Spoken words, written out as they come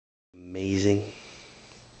Amazing.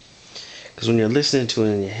 Because when you're listening to it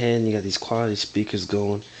in your head and you got these quality speakers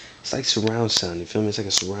going, it's like surround sound, you feel me? It's like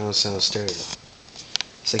a surround sound stereo.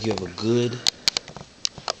 It's like you have a good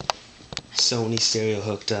Sony stereo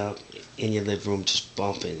hooked up in your living room just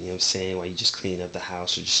bumping, you know what I'm saying? While you just cleaning up the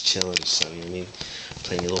house or just chilling or something, you know what I mean?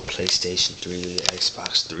 Playing your little PlayStation 3,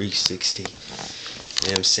 Xbox 360, you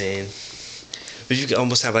know what I'm saying? But you could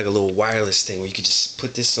almost have like a little wireless thing where you could just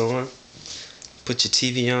put this on, put your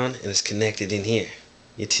TV on, and it's connected in here.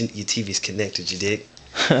 Your TV's connected, you dig?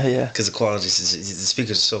 Yeah. Because the quality, the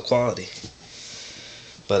speakers are so quality.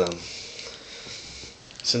 But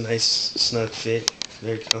it's a nice snug fit,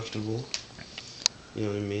 very comfortable. You know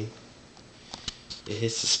what I mean? It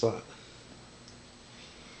hits the spot.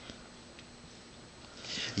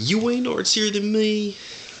 You ain't artsier than me.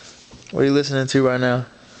 What are you listening to right now?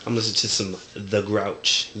 I'm listening to some The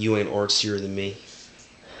Grouch. You ain't artsier than me.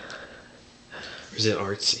 Or is it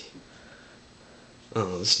artsy?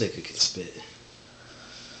 Oh, this nigga can spit.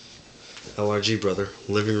 LRG, brother.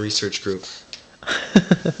 Living Research Group.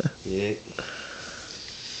 Yeah.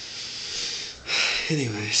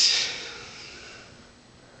 Anyways.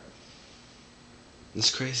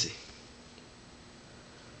 It's crazy.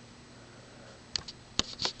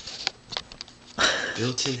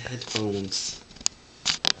 Built-in headphones.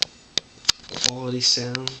 Quality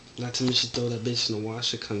sound. Not to mention throw that bitch in the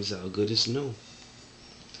washer, comes out good as new.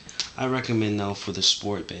 I recommend though for the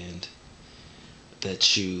sport band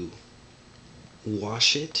that you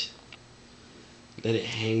wash it, let it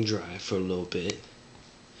hang dry for a little bit,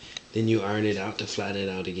 then you iron it out to flat it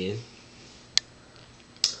out again.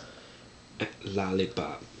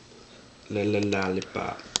 Lollipop.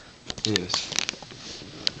 Lollipop. Anyways.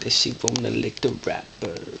 This she wanna lick the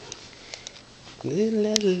rapper.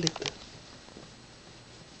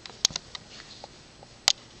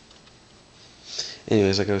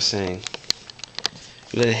 Anyways, like I was saying,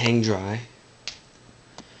 you let it hang dry,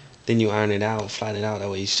 then you iron it out, flat it out, that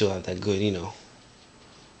way you still have that good, you know,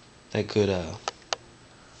 that good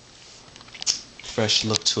fresh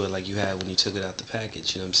look to it like you had when you took it out the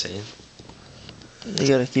package, you know what I'm saying? You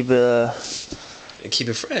gotta keep it And keep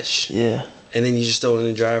it fresh. Yeah. And then you just throw it in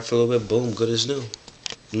the dryer for a little bit, boom, good as new.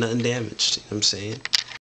 Nothing damaged, you know what I'm saying?